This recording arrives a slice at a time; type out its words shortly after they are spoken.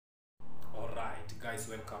guys,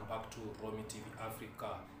 welcome back to Romy TV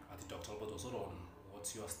Africa at Dr. Albert Osoron.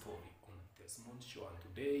 What's your story on Desmond Show?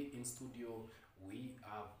 And today in studio we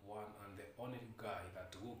have one and the only guy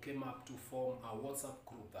that who came up to form a WhatsApp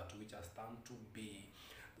group that which has stand to be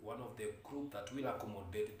one of the group that will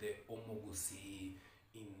accommodate the Umoja Wa Mkisii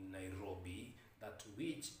in Nairobi, that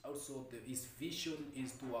which also his vision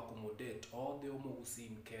is to accommodate all the Umoja Wa Mkisii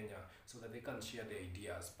in Kenya so that they can share their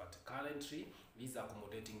ideas. But currently he's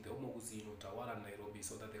accommodating the Umoja Wa Mkisii in Utawala and Nairobi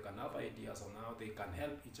so that they can have ideas on how they can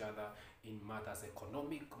help each other in matters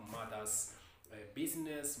economic, matters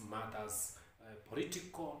business, matters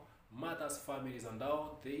political, matters families, and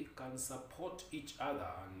how they can support each other.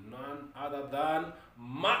 None other than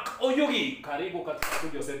Mark Oyugi. Karibu katika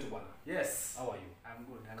studio zetu bwana. Yes. How are you? I'm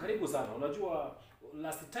good. Karibu sana. Unajua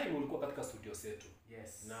last time ulikuwa katika studio zetu.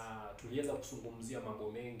 Yes. Na tuliweza kuzungumzia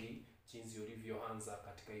mambo mengi jinsi ulivyoanza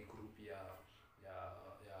katika hii group ya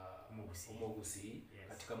Umoja Wa Mkisii, yes,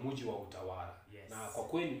 katika mji wa Utawala. Yes. Na kwa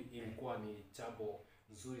kweli ilikuwa ni jambo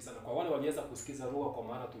nzuri sana. Kwa wale waliweza kusikiza lugha, kwa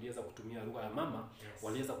maana tuliweza kutumia lugha ya mama, yes,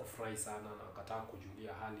 waliweza kufurahi sana na wakataka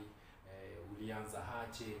kujulia hali ulianza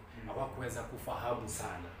hache, hawakuweza kufahamu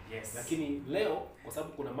sana. Yes. Lakini leo kwa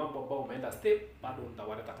sababu kuna mambo ambayo umeenda step, bado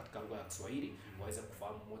nitawaleta katika lugha ya Kiswahili waweze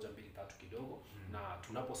kufahamu 1 2 3 kidogo. Na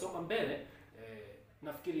tunaposoma mbele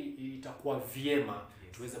nafikiri itakuwa vyema,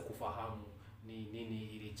 yes, tuweze kufahamu ni nini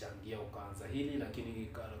ilichangia ukaanza hili. Lakini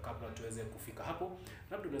kabla tuweze kufika hapo,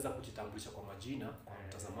 labda unaweza kujitambulisha kwa majina kwa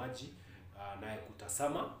mtazamaji naye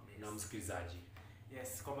kutazama, yes, na msikilizaji.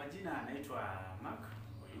 Yes, kwa majina anaitwa Mark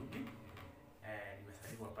Oyugi.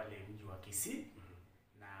 Nimesaliwa pale mji wa Kisii,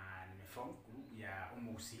 na nimeform group ya Umoja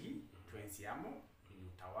Wa Mkisii ameamua in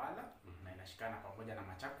Utawala, na inashikana pamoja na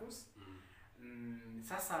Machakos.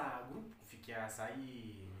 Sasa group kufikia saa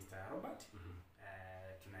hii Mr. Robert,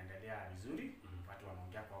 tunaendelea vizuri, watu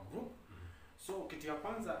wanaongea kwa group. So kitu ya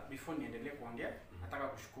kwanza before niendelee kuongea, nataka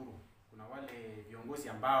kushukuru kuna wale viongozi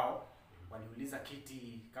ambao waliuliza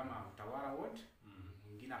kiti kama Utawala ward,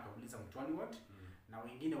 mwingine akauliza Mtwani ward, na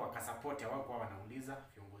wengine wakasupport, hawakuwa wanauliza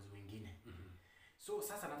viongozi wengine. So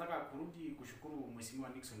sasa nataka kurudi kushukuru Mheshimiwa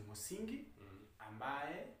Nixon Musingi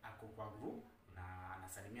ambaye ako kwa group na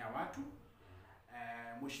anasalimia watu.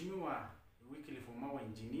 Mheshimiwa Wycliffe Omawa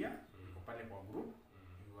engineer yuko pale kwa group,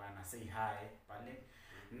 wana say hi pale.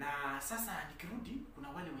 Na sasa nikirudi kuna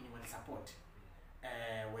wale wenye wali support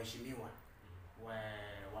waheshimiwa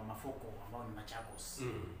wa mafoko ambao ni Machakos.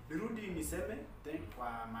 Nirudi niseme thank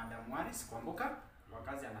kwa Madam Waris Kwamboka kwa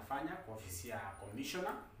kazi anafanya kwa ofisi ya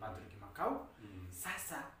Commissioner Patrick Makau.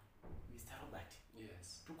 Sasa Mr. Robert,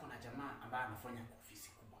 yes, tuko na jamaa ambaye anafanya kwa ofisi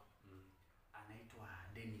kubwa. Anaitwa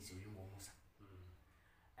Dennis Oyungo Musa.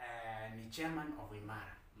 Ni chairman of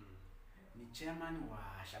Imara. Ni chairman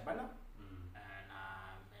wa Shabala. Na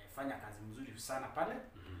amefanya kazi mzuri sana pale.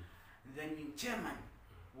 Then ni chairman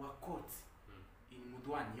wa court in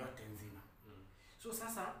Mudwani yote nzima. So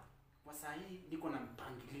sasa kwa saa hii niko na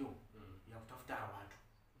mpangilio ya kutafuta watu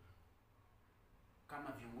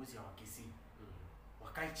kama viongozi wa Kisii,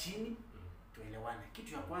 wakae chini tuelewane.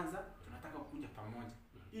 Kitu ya kwanza tunataka kuja pamoja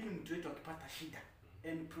ili mtu wetu akipata shida,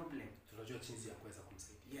 any problem, tunajua jinsi ya kuweza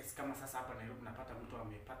kumsaidia. Yes, kama sasa hapa Nairobi napata mtu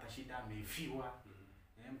amepata shida, ameifiwa,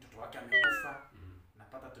 mtoto wake amekufa,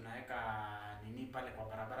 napata tunaweka nini pale kwa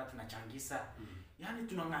barabara, tunachangisa. Yaani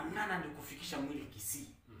tunang'ang'ana ndio kufikisha mwili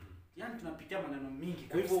Kisii. Yaani tunapitia maneno mingi.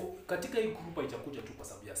 Kwa hivyo katika hii group haitakuja tu kwa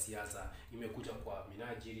sababu ya siasa, imekuja kwa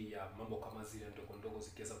minajili ya mambo kama zile ndogo ndogo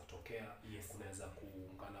zikiweza kutokea. Yes. Kunaweza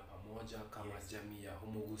kuungana pamoja kama, yes, jamii ya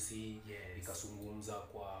Umoja Wa Mkisii, yes, ikazungumza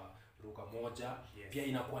kwa lugha moja. Yes. Pia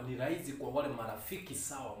inakuwa ni rahisi kwa wale marafiki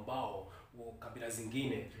sawa ambao kabila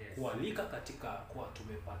zingine, yes, kualika katika kwa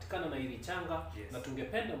tumepatikana na hili changa, yes, na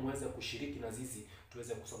tungependa muweze kushiriki na sisi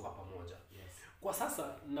tuweze kusonga pamoja. Yes. Kwa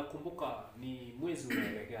sasa nakumbuka ni mwezi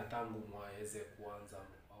unaelekea tangu mwaweze kuanza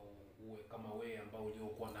au uwe kama wewe ambao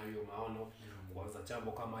uliokuwa na hiyo maono kuanza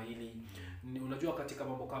jambo kama hili. Unajua katika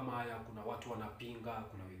mambo kama haya kuna watu wanapinga,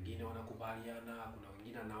 kuna wengine wanakubaliana, kuna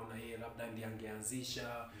wengine anaona yeye labda ndiye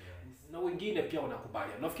angeanzisha, yes, na wengine pia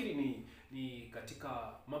wanakubaliana. Nafikiri ni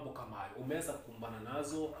katika mambo kama hayo umeweza kukumbana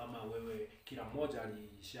nazo, ama wewe kila mmoja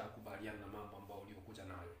alishakubaliana na mambo ambayo uliokuja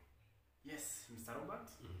nayo? Yes, Mr. Robert,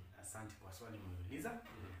 asante kwa swali umeuliza.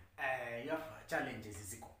 Challenges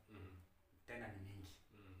ziko. Tena ni mingi.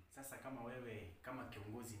 Sasa kama wewe kama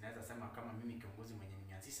kiongozi, naweza sema kama mimi kiongozi mwenye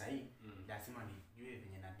nimeanzisha hii, lazima nijue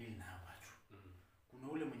venye na deal na watu. Kuna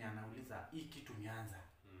ule mwenye anauliza hii kitu nianza,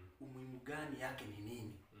 umuhimu gani yake ni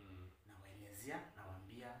nini? Na waelezea,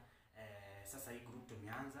 nawaambia sasa hii group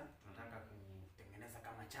tumeanza, tunataka kutengeneza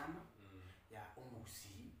kama chama ya Umoja Wa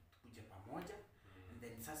Mkisii, tukuje pamoja. And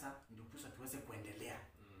then sasa ndio tuweze kuendelea.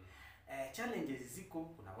 Challenges ziko,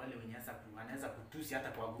 kuna wale wenye wanaweza kutusi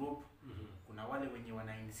hata kwa group. Kuna wale wenye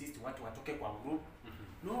wana insist watu watoke kwa group.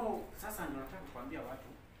 No, sasa ndio nataka kuambia watu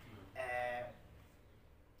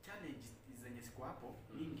challenges zenye ziko hapo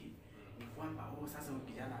mingi ni kwamba sasa huyu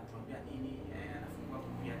kijana anatuambia nini, anafungua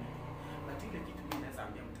kupia nini. But ile kitu mimi naweza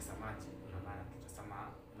ambia mtazamaji na maana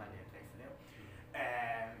tutasema ndani ya live leo.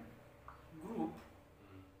 Group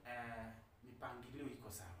mipangilio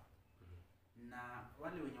iko sawa. Na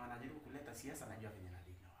wale wenye wanajaribu kuleta siasa najua venye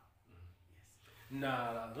nadili na wao. Yes.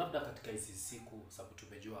 Na labda katika hizi siku, sababu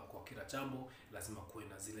tumejua kwa kila jambo lazima kuwe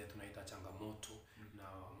na zile tunaita changamoto na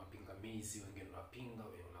mapingamizi, wengine wanapinga,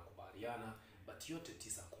 wengine wanakubaliana, but yote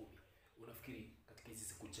 9-10. Unafikiri katika hizi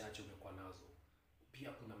siku chache umekuwa nazo,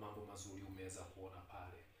 pia kuna mambo mazuri umeweza kuona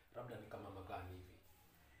pale? Labda ni kama magani hivi?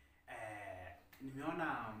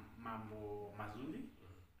 Nimeona mambo mazuri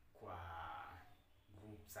kwa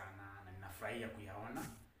group sana na ninafurahia kuyaona.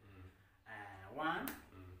 One,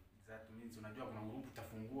 that means unajua kuna group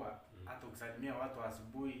utafungua hata ukisalimia watu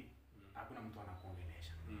asubuhi hakuna mtu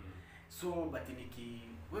anakuongelesha. So but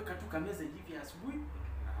nikiweka tu kameza hivi asubuhi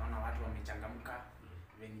naona watu wamechangamka,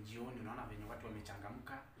 when jioni unaona venye watu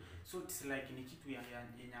wamechangamka. So it's like ni kitu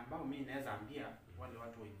yenye ambao mimi naweza ambia wale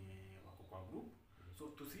watu wenye wako kwa group, so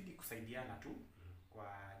tuzidi kusaidiana tu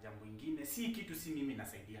kwa jambo lingine. Si kitu si mimi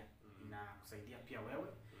nasaidia, inakusaidia pia wewe.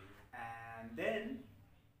 And then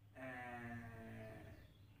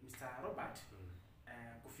Mr. Robert,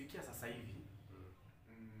 kufikia sasa hivi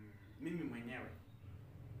mimi mwenyewe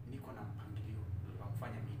niko na mpangilio wa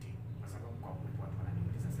kufanya meeting kwa sababu kwa watu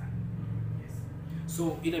wananiuliza sana. Yes.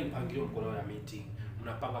 So ile mpangilio mko nayo ya meeting,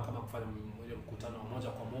 mnapanga kama kufanya ile mkutano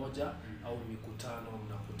moja kwa moja au mikutano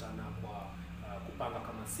mnakutana kwa kupanga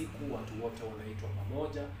kama siku watu wote wanaitwa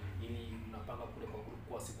pamoja, ili mnapanga kule kwa group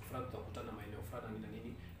kwa siku fulani tutakutana maeneo fulani na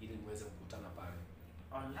nini ili muweze kukutana pale?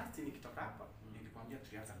 On last nikitoka hapa nilikwambia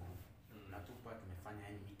tulianza group na tupo tumefanya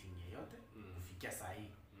any meeting yoyote kufikia saa hii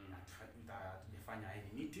na tumefanya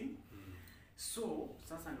any meeting. So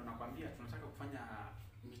sasa ndio nakwambia tunataka kufanya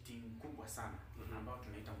meeting kubwa sana ambayo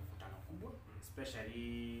tunaita mkutano kubwa,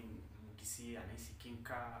 especially Mkisii, Anaisi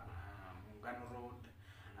Kinka, Muungano Road,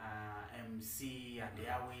 MC and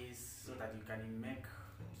Airways, so that you can make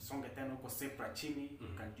songe tena huko separate chini,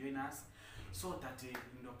 you can join us, so that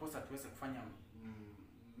ndio posa tuweze kufanya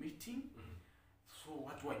meeting, so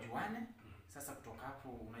watu wajuane. Sasa kutoka hapo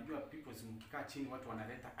unajua people mkikaa chini watu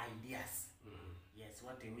wanaleta ideas. Yes,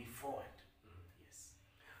 what a way forward. Yes.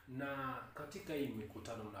 Na katika hii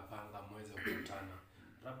mikutano mnapanga mweze kukutana,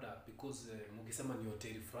 labda because mkisema ni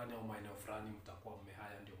hoteli fulani au maeneo fulani mtakuwa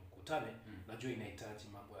mmehaya ndio mkutane, najua inahitaji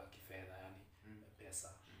mambo ya kifedha, yani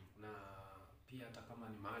pesa. Na pia hata kama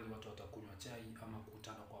ni mahali watu watakunywa chai ama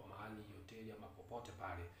kukutana kwa mahali hoteli ama popote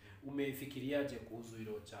pale, umefikiriaje kuhusu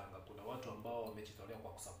hilo changa? Kuna watu ambao wamejitolea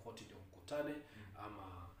kwa kusupport ndio mkutane,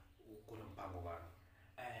 ama kuna mpango gani?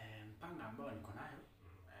 Mpango ambao niko nayo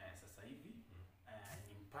sasa hivi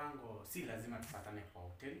ni mpango, si lazima tupatane kwa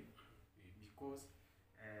hoteli because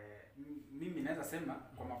mimi naweza sema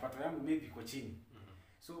kwa mapato yangu maybe iko chini.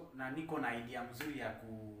 So na niko na idea mzuri ya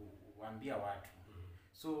kuambia watu.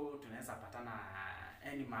 So tunaweza patana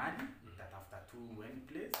any mahali, nitatafuta tu any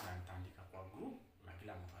place na nitaandika kwa group na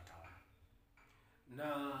kila mtu ataona.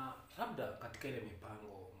 Na labda katika ile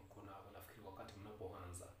mipango mko na, nafikiri wakati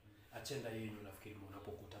mnapoanza agenda yenu, nafikiri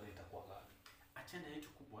mnapokutana itakuwa gani? Agenda yetu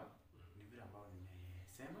kubwa ni vile ambao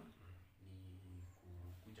nimesema, ni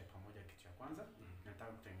kukuja pamoja. Kitu cha kwanza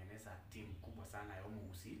nataka kutengeneza team kubwa sana ya Umoja Wa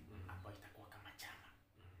Mkisii ambayo itakuwa kama chama.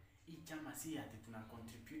 Hii chama si ati tuna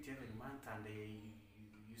contribute every month and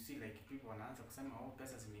you see like people wanaanza kusema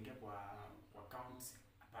pesa zimeingia kwa accounts.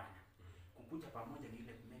 Hapana. Kukuja pamoja ni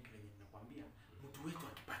ile make lenye nimekwambia, mtu wetu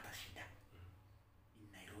akipata shida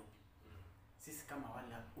in Nairobi, sisi kama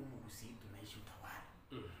wale Umoja Wa Mkisii tunaishi utawala,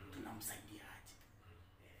 tunamsaidia aje.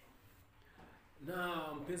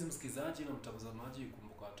 Na mpenzi msikilizaji na mtazamaji,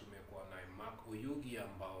 kumbuka tumekuwa na Mark Oyugi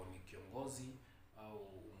ambao ni kiongozi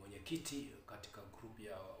au mwenyekiti katika group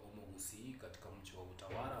ya Umoja Wa Mkisii katika mji wa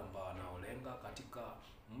utawala ambao anaolenga katika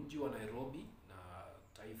mji wa Nairobi na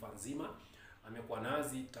taifa nzima. Amekuwa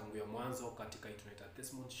nazi tangu ya mwanzo katika hii tunaita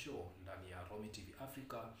Testimony Show ndani ya Romi TV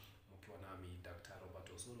Africa, mkiwa nami Dr. Robert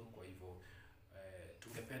Osoro. Kwa hivyo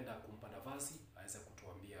tungependa kumpa nafasi aweze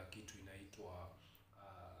kutuambia kitu inaitwa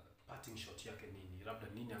parting shot yake nini, labda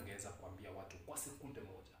nini angeweza kuambia watu kwa sekunde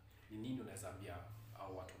moja. Ni nini unaweza ambia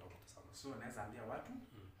au watu wanaotazama? So naweza ambia watu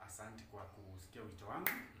asante kwa kusikia wito wangu,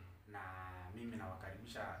 na mimi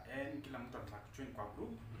nawakaribisha kila mtu anataka kujoin kwa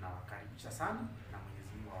group, na wakaribisha sana, na Mwenyezi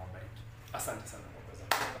Mungu awabariki. Asante sana kwa kuweza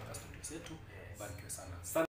kuja katika studio zetu. Yes. Barikiwe sana.